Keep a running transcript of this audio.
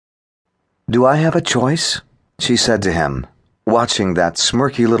"Do I have a choice?" she said to him, watching that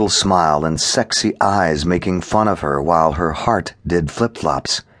smirky little smile and sexy eyes making fun of her while her heart did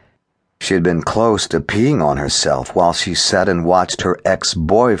flip-flops. She had been close to peeing on herself while she sat and watched her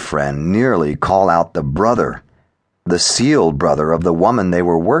ex-boyfriend nearly call out the sealed brother of the woman they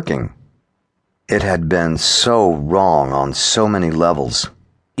were working. It had been so wrong on so many levels.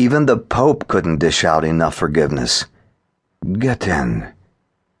 Even the Pope couldn't dish out enough forgiveness. "Get in."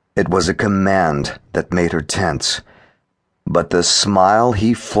 It was a command that made her tense. But the smile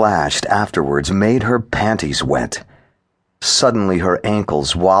he flashed afterwards made her panties wet. Suddenly her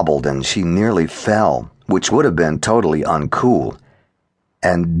ankles wobbled and she nearly fell, which would have been totally uncool.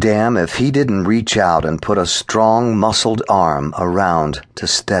 And damn if he didn't reach out and put a strong, muscled arm around to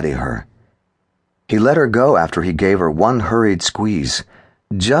steady her. He let her go after he gave her one hurried squeeze,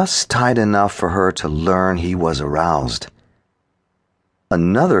 just tight enough for her to learn he was aroused.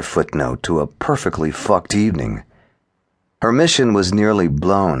 Another footnote to a perfectly fucked evening. Her mission was nearly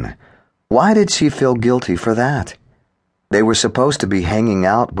blown. Why did she feel guilty for that? They were supposed to be hanging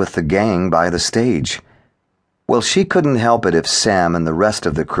out with the gang by the stage. Well, she couldn't help it if Sam and the rest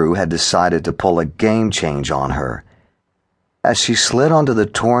of the crew had decided to pull a game change on her. As she slid onto the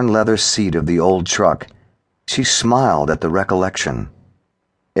torn leather seat of the old truck, she smiled at the recollection.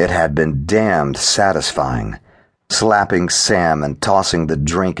 It had been damned satisfying, slapping Sam and tossing the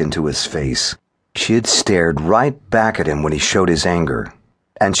drink into his face. She had stared right back at him when he showed his anger,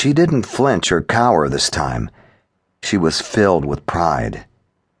 and she didn't flinch or cower this time. She was filled with pride.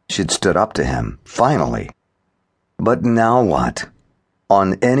 She'd stood up to him, finally. But now what?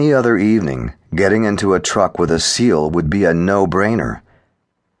 On any other evening, getting into a truck with a SEAL would be a no-brainer.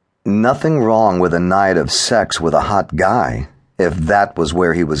 Nothing wrong with a night of sex with a hot guy, if that was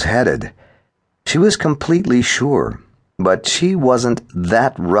where he was headed. She was completely sure, but she wasn't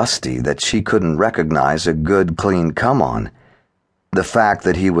that rusty that she couldn't recognize a good, clean come-on. The fact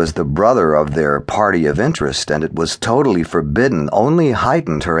that he was the brother of their party of interest and it was totally forbidden only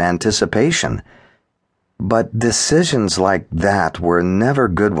heightened her anticipation. But decisions like that were never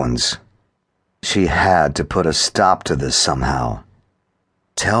good ones. She had to put a stop to this somehow.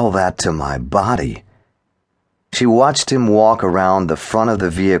 Tell that to my body. She watched him walk around the front of the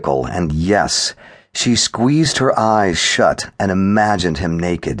vehicle, and yes, she squeezed her eyes shut and imagined him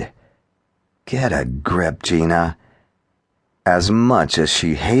naked. Get a grip, Gina. As much as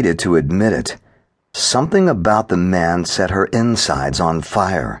she hated to admit it, something about the man set her insides on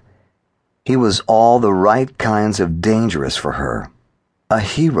fire. He was all the right kinds of dangerous for her. A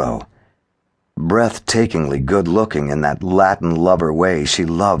hero. Breathtakingly good-looking in that Latin lover way she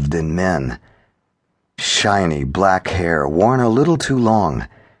loved in men. Shiny black hair worn a little too long.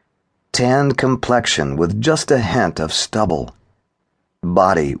 Tanned complexion with just a hint of stubble.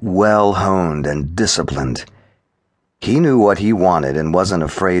 Body well-honed and disciplined. He knew what he wanted and wasn't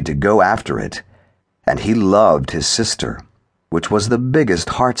afraid to go after it. And he loved his sister, which was the biggest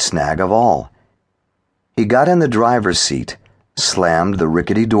heart snag of all. He got in the driver's seat, slammed the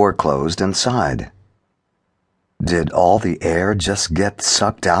rickety door closed, and sighed. Did all the air just get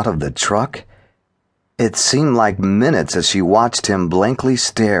sucked out of the truck? It seemed like minutes as she watched him blankly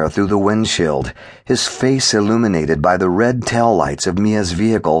stare through the windshield, his face illuminated by the red taillights of Mia's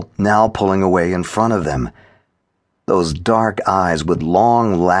vehicle now pulling away in front of them. Those dark eyes with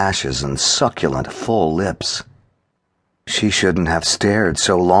long lashes and succulent full lips. She shouldn't have stared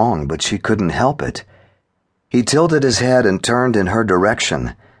so long, but she couldn't help it. He tilted his head and turned in her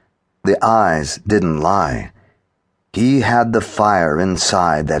direction. The eyes didn't lie. He had the fire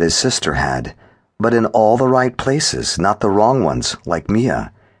inside that his sister had, but in all the right places, not the wrong ones, like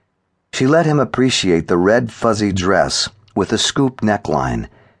Mia. She let him appreciate the red fuzzy dress with a scoop neckline.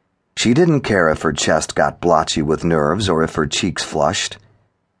 She didn't care if her chest got blotchy with nerves or if her cheeks flushed.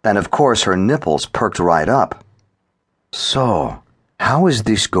 And of course her nipples perked right up. "So, how is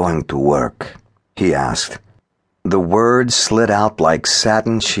this going to work?" he asked. The words slid out like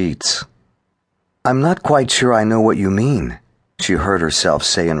satin sheets. "I'm not quite sure I know what you mean," she heard herself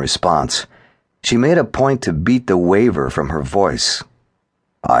say in response. She made a point to beat the waver from her voice.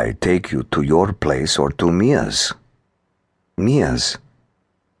 "I take you to your place or to Mia's." "Mia's?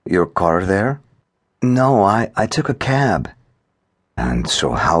 Your car there?" "No, I took a cab." "And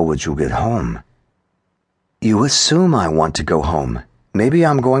so how would you get home?" "You assume I want to go home. Maybe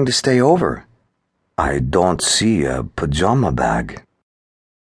I'm going to stay over." "I don't see a pajama bag."